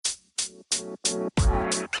Hi,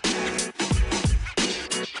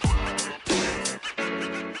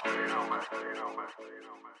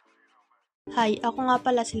 ako nga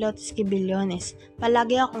pala si Lottisky.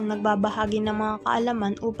 Palagi akong nagbabahagi ng mga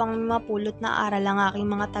kaalaman upang mapulot na aral ang aking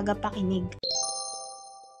mga tagapakinig.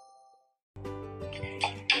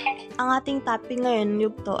 Ang ating topic ngayon,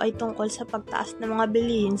 yugto, ay tungkol sa pagtaas ng mga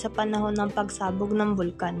bilihin sa panahon ng pagsabog ng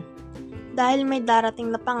bulkan. Dahil may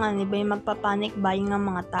darating na panganib ay magpapanik buying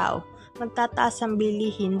ang mga tao. Magtataas ang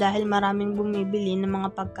bilihin dahil maraming bumibili ng mga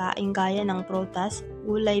pagkain gaya ng prutas,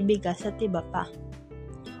 gulay, bigas at iba pa.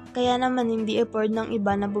 Kaya naman hindi afford ng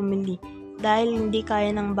iba na bumili dahil hindi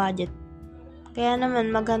kaya ng budget. Kaya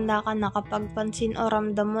naman maganda ka na kapag pansin o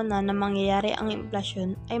ramdam mo na mangyayari ang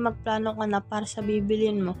implasyon ay magplano ka na para sa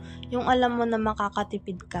bibilin mo yung alam mo na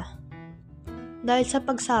makakatipid ka. Dahil sa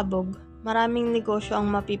pagsabog, maraming negosyo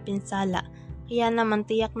ang mapipinsala, kaya naman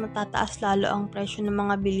tiyak na tataas lalo ang presyo ng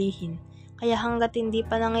mga bilihin. Kaya hanggat hindi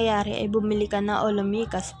pa nangyayari ay bumili ka na o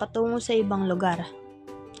lumikas patungo sa ibang lugar.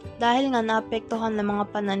 Dahil nga naapektuhan ng mga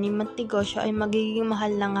pananim at negosyo ay magiging mahal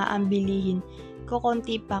na nga ang bilihin,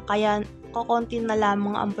 kukonti pa kaya kukonti na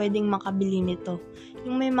lamang ang pwedeng makabili nito,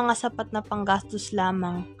 yung may mga sapat na panggastos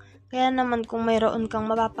lamang. Kaya naman kung mayroon kang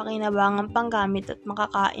mapapakinabangang panggamit at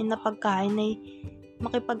makakain na pagkain ay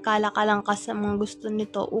makipagkalakalang ka sa mga gusto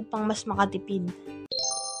nito upang mas makatipid.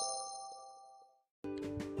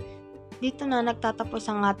 Dito na nagtatapos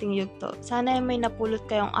ang ating yugto. Sana ay may napulot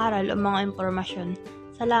kayong aral o mga impormasyon.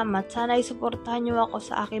 Salamat, sana ay suportahan niyo ako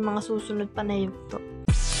sa aking mga susunod pa na yugto.